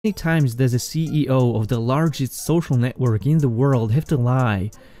Many times does the CEO of the largest social network in the world have to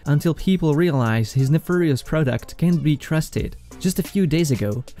lie until people realize his nefarious product can't be trusted? Just a few days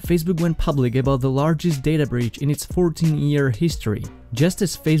ago, Facebook went public about the largest data breach in its 14-year history. Just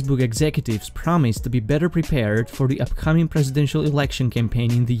as Facebook executives promised to be better prepared for the upcoming presidential election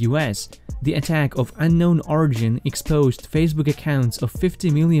campaign in the US, the attack of unknown origin exposed Facebook accounts of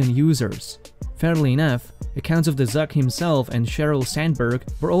 50 million users. Fairly enough, accounts of the Zuck himself and Sheryl Sandberg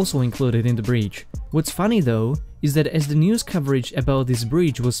were also included in the breach. What's funny though, is that as the news coverage about this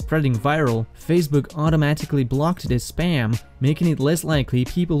breach was spreading viral, Facebook automatically blocked it as spam, making it less likely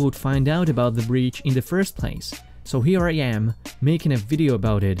people would find out about the breach in the first place. So here I am, making a video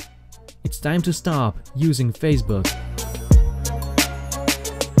about it. It's time to stop using Facebook.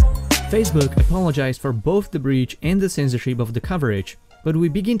 Facebook apologized for both the breach and the censorship of the coverage, but we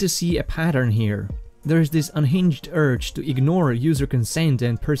begin to see a pattern here. There's this unhinged urge to ignore user consent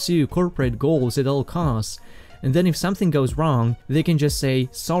and pursue corporate goals at all costs, and then if something goes wrong, they can just say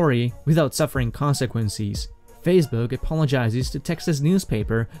sorry without suffering consequences. Facebook apologizes to Texas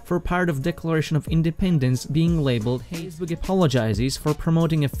newspaper for part of Declaration of Independence being labeled hate. Facebook apologizes for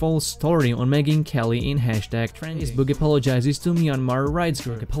promoting a false story on Megyn Kelly in #trending. Facebook apologizes to Myanmar rights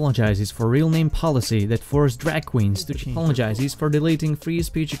group. Apologizes for real name policy that forced drag queens to change. Apologizes for deleting free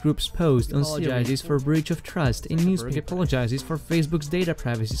speech group's post on apologizes for breach of trust in newspaper. Apologizes for Facebook's data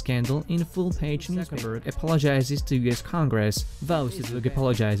privacy scandal in full-page newspaper. Apologizes to US Congress. Vows Facebook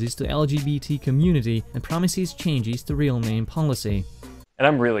apologizes to LGBT community and promises changes to real name policy. And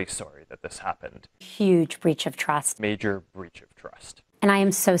I'm really sorry that this happened. Huge breach of trust. Major breach of trust. And I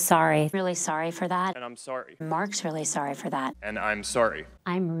am so sorry. Really sorry for that. And I'm sorry. Mark's really sorry for that. And I'm sorry.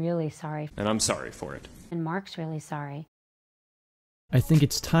 I'm really sorry. And I'm sorry for it. And Mark's really sorry. I think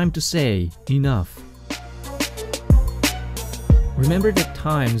it's time to say enough. Remember that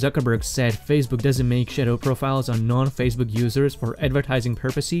time Zuckerberg said Facebook doesn't make shadow profiles on non-Facebook users for advertising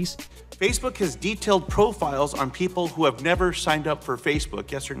purposes? Facebook has detailed profiles on people who have never signed up for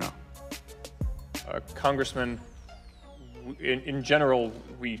Facebook, yes or no? Congressman, in general,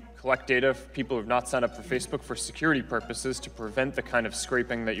 we collect data of people who have not signed up for Facebook for security purposes to prevent the kind of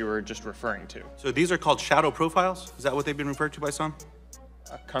scraping that you were just referring to. So these are called shadow profiles? Is that what they've been referred to by some?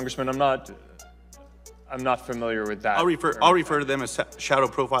 Congressman, I'm not familiar with that. I'll refer to them as shadow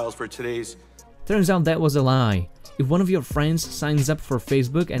profiles for today's. Turns out that was a lie. If one of your friends signs up for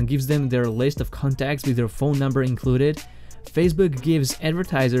Facebook and gives them their list of contacts with their phone number included, Facebook gives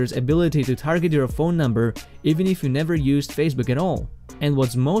advertisers ability to target your phone number even if you never used Facebook at all. And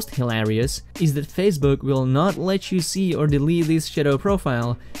what's most hilarious is that Facebook will not let you see or delete this shadow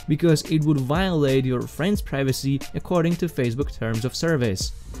profile because it would violate your friend's privacy according to Facebook terms of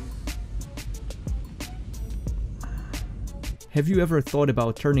service. Have you ever thought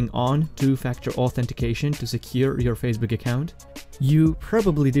about turning on two-factor authentication to secure your Facebook account? You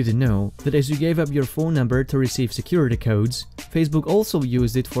probably didn't know that as you gave up your phone number to receive security codes, Facebook also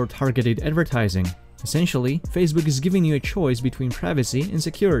used it for targeted advertising. Essentially, Facebook is giving you a choice between privacy and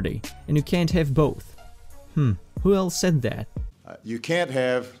security, and you can't have both. Who else said that? You can't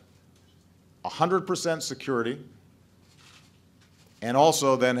have 100% security and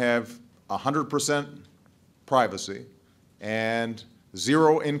also then have 100% privacy and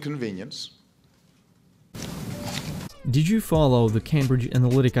zero inconvenience. Did you follow the Cambridge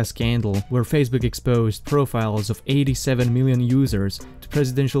Analytica scandal where Facebook exposed profiles of 87 million users to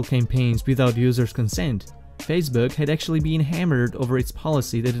presidential campaigns without users' consent? Facebook had actually been hammered over its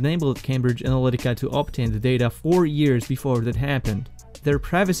policy that enabled Cambridge Analytica to obtain the data 4 years before that happened. Their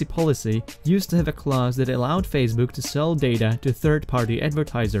privacy policy used to have a clause that allowed Facebook to sell data to third-party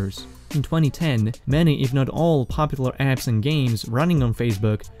advertisers. In 2010, many if not all popular apps and games running on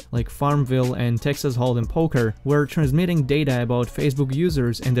Facebook, like Farmville and Texas Hold'em Poker, were transmitting data about Facebook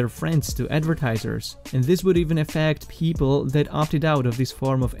users and their friends to advertisers. And this would even affect people that opted out of this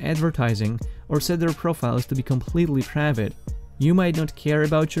form of advertising or set their profiles to be completely private. You might not care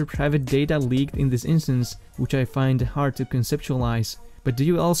about your private data leaked in this instance, which I find hard to conceptualize. But do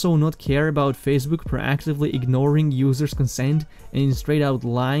you also not care about Facebook proactively ignoring users' consent and straight out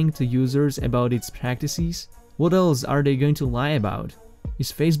lying to users about its practices? What else are they going to lie about?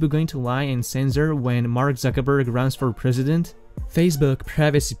 Is Facebook going to lie and censor when Mark Zuckerberg runs for president? Facebook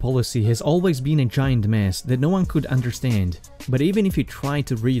privacy policy has always been a giant mess that no one could understand. But even if you try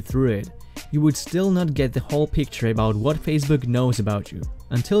to read through it, you would still not get the whole picture about what Facebook knows about you.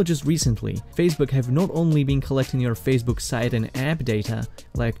 Until just recently, Facebook have not only been collecting your Facebook site and app data,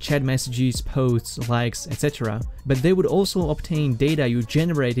 like chat messages, posts, likes, etc., but they would also obtain data you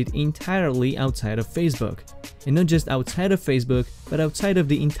generated entirely outside of Facebook. And not just outside of Facebook, but outside of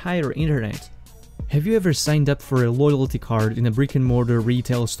the entire internet. Have you ever signed up for a loyalty card in a brick-and-mortar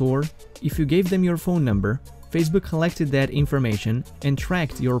retail store? If you gave them your phone number, Facebook collected that information and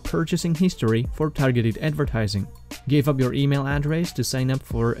tracked your purchasing history for targeted advertising. Gave up your email address to sign up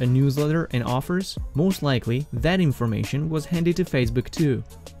for a newsletter and offers? Most likely, that information was handed to Facebook too.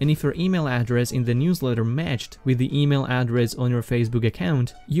 And if your email address in the newsletter matched with the email address on your Facebook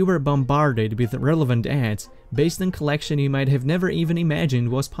account, you were bombarded with relevant ads based on collection you might have never even imagined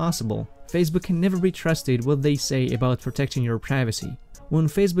was possible. Facebook can never be trusted what they say about protecting your privacy. When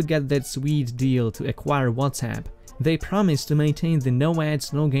Facebook got that sweet deal to acquire WhatsApp, they promised to maintain the no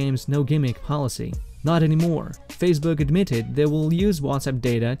ads, no games, no gimmick policy. Not anymore. Facebook admitted they will use WhatsApp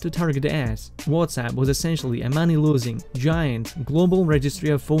data to target ads. WhatsApp was essentially a money-losing, giant, global registry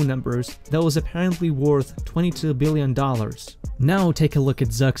of phone numbers that was apparently worth $22 billion. Now take a look at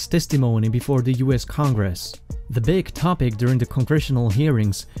Zuck's testimony before the US Congress. The big topic during the congressional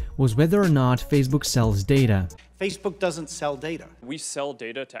hearings was whether or not Facebook sells data. Facebook doesn't sell data. We sell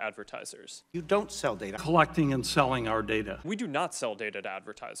data to advertisers. You don't sell data. Collecting and selling our data. We do not sell data to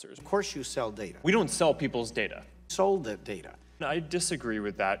advertisers. Of course you sell data. We don't sell people's data. Sold that data. I disagree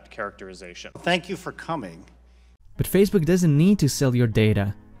with that characterization. Thank you for coming. But Facebook doesn't need to sell your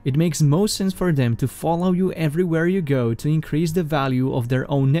data. It makes most sense for them to follow you everywhere you go to increase the value of their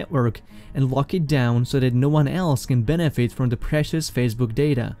own network and lock it down so that no one else can benefit from the precious Facebook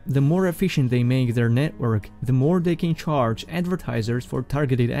data. The more efficient they make their network, the more they can charge advertisers for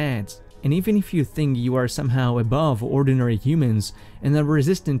targeted ads. And even if you think you are somehow above ordinary humans and are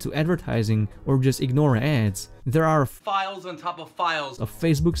resistant to advertising or just ignore ads, there are Files on top of files of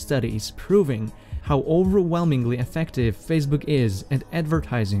Facebook studies proving how overwhelmingly effective Facebook is at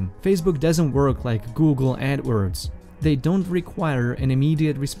advertising. Facebook doesn't work like Google AdWords. They don't require an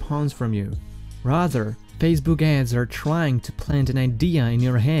immediate response from you. Rather, Facebook ads are trying to plant an idea in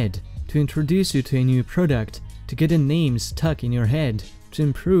your head, to introduce you to a new product, to get a name stuck in your head, to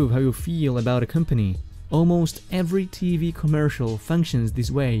improve how you feel about a company. Almost every TV commercial functions this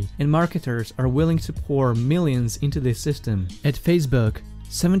way, and marketers are willing to pour millions into this system. At Facebook,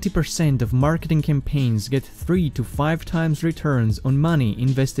 70% of marketing campaigns get 3 to 5 times returns on money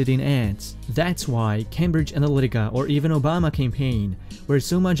invested in ads. That's why Cambridge Analytica or even Obama campaign were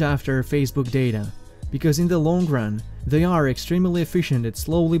so much after Facebook data. Because in the long run, they are extremely efficient at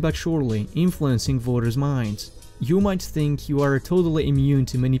slowly but surely influencing voters' minds. You might think you are totally immune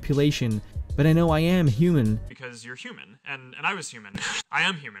to manipulation, but I know I am human. Because you're human, and I was human. I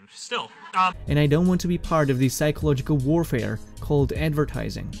am human, still. And I don't want to be part of this psychological warfare called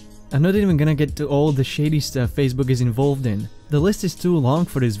advertising. I'm not even gonna get to all the shady stuff Facebook is involved in. The list is too long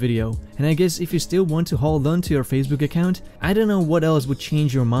for this video, and I guess if you still want to hold on to your Facebook account, I don't know what else would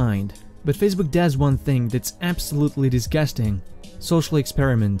change your mind. But Facebook does one thing that's absolutely disgusting. Social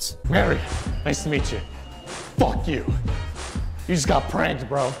experiments. Mary, nice to meet you. Fuck you. You just got pranked,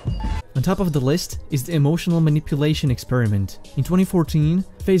 bro. On top of the list is the emotional manipulation experiment. In 2014,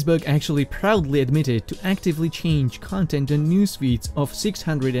 Facebook actually proudly admitted to actively change content on newsfeeds of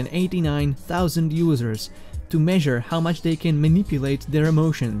 689,000 users to measure how much they can manipulate their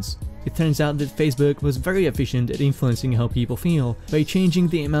emotions. It turns out that Facebook was very efficient at influencing how people feel by changing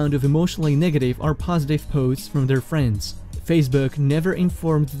the amount of emotionally negative or positive posts from their friends. Facebook never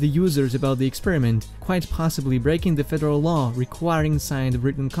informed the users about the experiment, quite possibly breaking the federal law requiring signed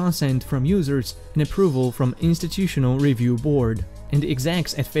written consent from users and approval from Institutional Review Board. And the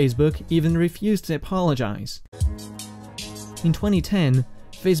execs at Facebook even refused to apologize. In 2010,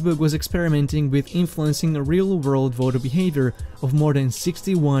 Facebook was experimenting with influencing real-world voter behavior of more than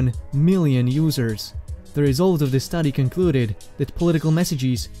 61 million users. The result of the study concluded that political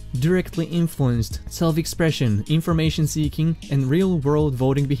messages directly influenced self-expression, information-seeking, and real-world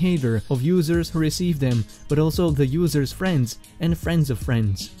voting behavior of users who received them, but also the users' friends and friends of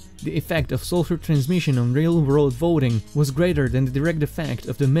friends. The effect of social transmission on real-world voting was greater than the direct effect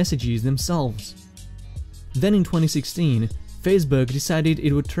of the messages themselves. Then in 2016, Facebook decided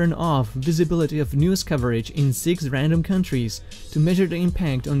it would turn off visibility of news coverage in 6 random countries to measure the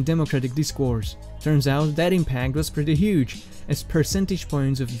impact on democratic discourse. Turns out that impact was pretty huge, as percentage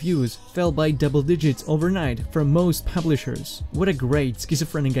points of views fell by double digits overnight for most publishers. What a great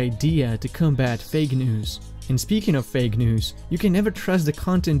schizophrenic idea to combat fake news. And speaking of fake news, you can never trust the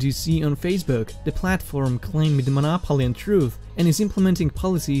content you see on Facebook. The platform claimed the monopoly on truth and is implementing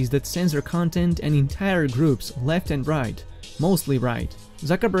policies that censor content and entire groups left and right. Mostly right.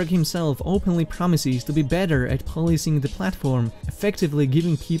 Zuckerberg himself openly promises to be better at policing the platform, effectively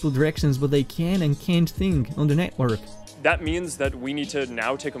giving people directions what they can and can't think on the network. That means that we need to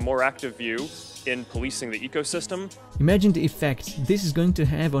now take a more active view in policing the ecosystem. Imagine the effect this is going to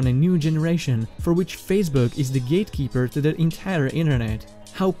have on a new generation for which Facebook is the gatekeeper to the entire internet.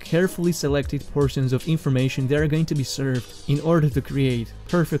 How carefully selected portions of information they are going to be served in order to create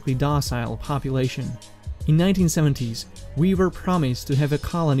perfectly docile population. In 1970s, we were promised to have a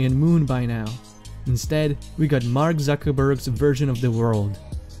colony on Moon by now. Instead, we got Mark Zuckerberg's version of the world.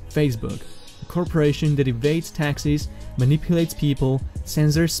 Facebook, a corporation that evades taxes, manipulates people,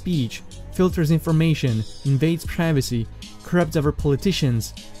 censors speech, filters information, invades privacy, corrupts our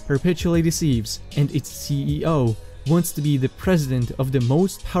politicians, perpetually deceives, and its CEO wants to be the president of the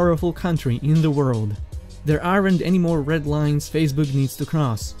most powerful country in the world. There aren't any more red lines Facebook needs to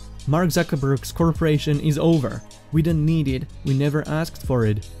cross. Mark Zuckerberg's corporation is over. We don't need it, we never asked for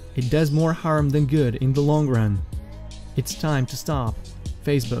it. It does more harm than good in the long run. It's time to stop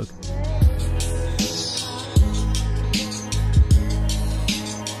Facebook.